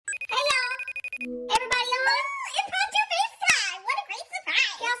Everybody on? Impromptu FaceTime! What a great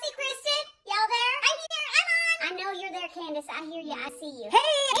surprise! Kelsey, Kristen, y'all there? I'm here, I'm on! I know you're there, Candace. I hear you, I see you.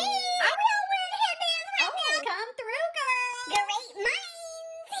 Hey! Are we all wearing headbands right now? Come through, girl! Great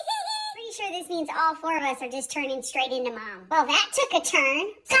minds! Pretty sure this means all four of us are just turning straight into mom. Well, that took a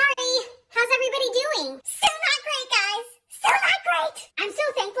turn. Sorry. How's everybody doing? Still not great, guys. Still not great. I'm so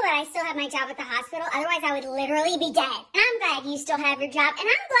thankful that I still have my job at the hospital. Otherwise, I would literally be dead. And I'm glad you still have your job. And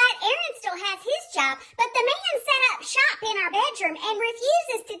I'm glad Aaron still has his job. But the man set up shop in our bedroom and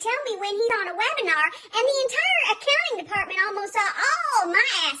refuses to tell me when he's on a webinar. And the entire accounting department almost saw all my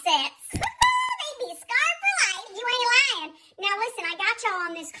assets. They'd be scarred for life. You ain't lying. Now listen, I got y'all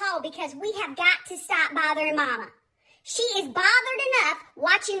on this call because we have got to stop bothering Mama. She is bothered enough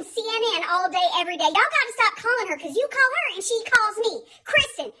watching CNN all day, every day. Y'all gotta stop calling her because you call her and she calls me.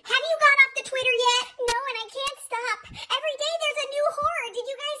 Kristen, have you got off the Twitter yet? No, and I can't stop. Every day there's a new horror. Did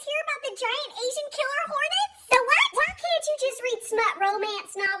you guys hear about the giant Asian killer hornets? The what? Why can't you just read smut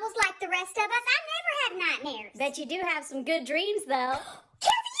romance novels like the rest of us? I never have nightmares. Bet you do have some good dreams, though.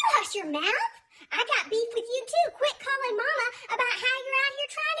 Kelsey, you hush your mouth. I got beef with you too. Quit calling Mama about how you're out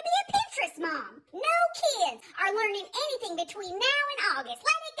here trying to be a Pinterest mom. No kids are learning anything between now and August.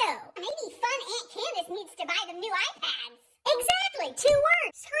 Let it go. Maybe fun Aunt Candace needs to buy them new iPads. Exactly. 2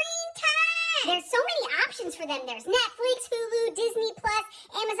 words. Screen time. There's so many options for them. There's Netflix, Hulu, Disney Plus,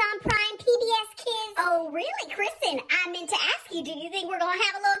 Amazon Prime, PBS Kids. Oh, really, Kristen? I meant to ask you, do you think we're going to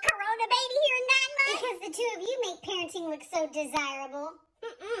have a little Corona baby here in 9 months? Because the two of you make parenting look so desirable.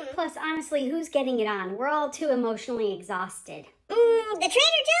 Plus, honestly, who's getting it on? We're all too emotionally exhausted. The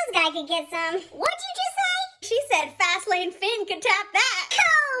Trader Joe's guy could get some. What'd you just say? She said Fastlane Finn could tap that.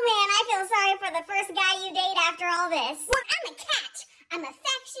 Oh, man, I feel sorry for the first guy you date after all this. Well, I'm a catch. I'm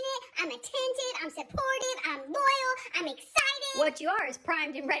affectionate, I'm attentive, I'm supportive, I'm loyal, I'm excited. What you are is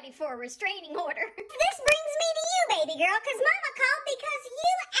primed and ready for a restraining order. This brings me to you, baby girl, because Mama called because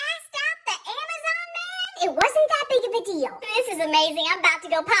you asked out the Amazon man. It wasn't that big of a deal. This is amazing. I'm about to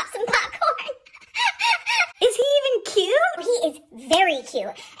go pop some popcorn. Is he even cute? He is very cute.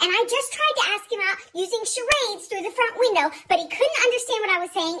 And I just tried to ask him out using charades through the front window, but he couldn't understand what I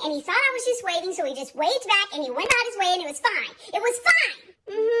was saying, and he thought I was just waving, so he just waved back, and he went out his way, and it was fine. It was fine.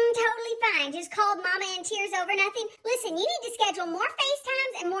 Totally fine. Just called Mama in tears over nothing. Listen, you need to schedule more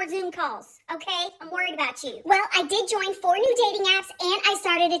FaceTimes and more Zoom calls, okay? I'm worried about you. Well, I did join 4 new dating apps, and I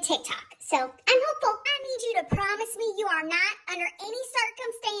started a TikTok. So, I'm hopeful. I need you to promise me you are not, under any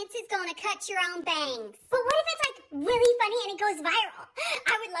circumstances, going to cut your own bangs. But what if it's, like, really funny and it goes viral?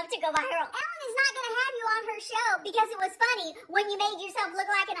 I would love to go viral. Ellen is not going to have you on her show because it was funny when you made yourself look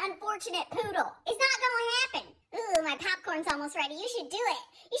like an unfortunate poodle. It's not going to happen. Ooh, my popcorn's almost ready. You should do it.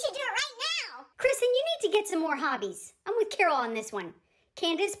 You should do it right now. Kristen, you need to get some more hobbies. I'm with Carol on this one.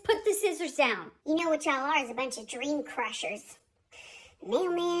 Candace, put the scissors down. You know what y'all are is a bunch of dream crushers.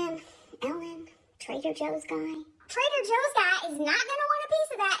 Mailman, Ellen, Trader Joe's guy. Trader Joe's guy is not going to want a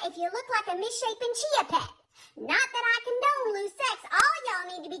piece of that if you look like a misshapen chia pet. Not that I condone loose sex. All y'all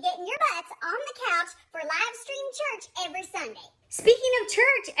need to be getting your butts on the couch for live stream church every Sunday. Speaking of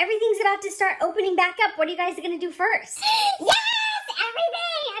church, everything's about to start opening back up. What are you guys going to do first? Yes!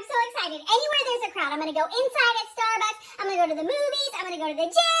 Everything! I'm so excited. Anywhere there's a crowd. I'm going to go inside at Starbucks. I'm going to go to the movies. I'm going to go to the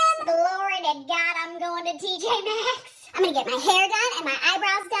gym. Glory to God, I'm going to TJ Maxx. I'm going to get my hair done and my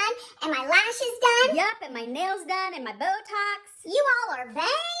eyebrows done and my lashes done. Yup, and my nails done and my Botox. You all are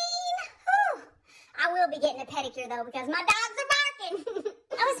vain. Whew. I will be getting a pedicure, though, because my dogs are barking.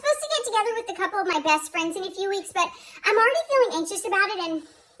 I was supposed to get together with a couple of my best friends in a few weeks, but I'm already feeling anxious about it, and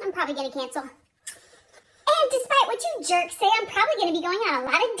I'm probably going to cancel. And despite what you jerks say, I'm probably going to be going on a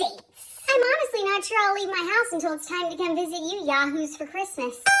lot of dates. I'm honestly not sure I'll leave my house until it's time to come visit you yahoos for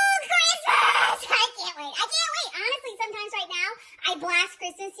Christmas. Oh, Christmas! I can't wait. I can't wait. Honestly, sometimes right now, I blast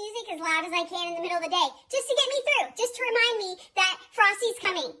Christmas music as loud as I can in the middle of the day, just to get me through, just to remind me that Frosty's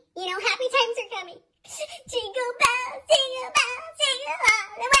coming. You know, happy times are coming. Jingle bells, jingle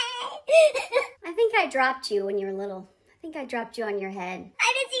all the way. I think I dropped you when you were little. I think I dropped you on your head. I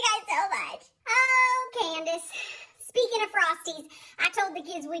miss you guys so much. Oh, Candace. Speaking of Frosties, I told the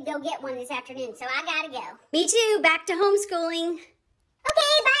kids we'd go get one this afternoon, so I gotta go. Me too. Back to homeschooling.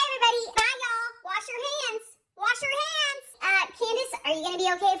 Okay, bye everybody. Bye y'all. Wash your hands. Wash your hands. Candace, are you gonna be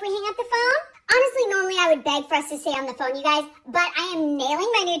okay if we hang up the phone? Honestly, normally I would beg for us to stay on the phone, you guys, but I am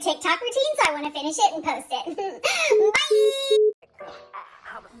nailing my new TikTok routine, so I want to finish it and post it.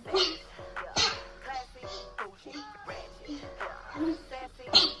 Bye!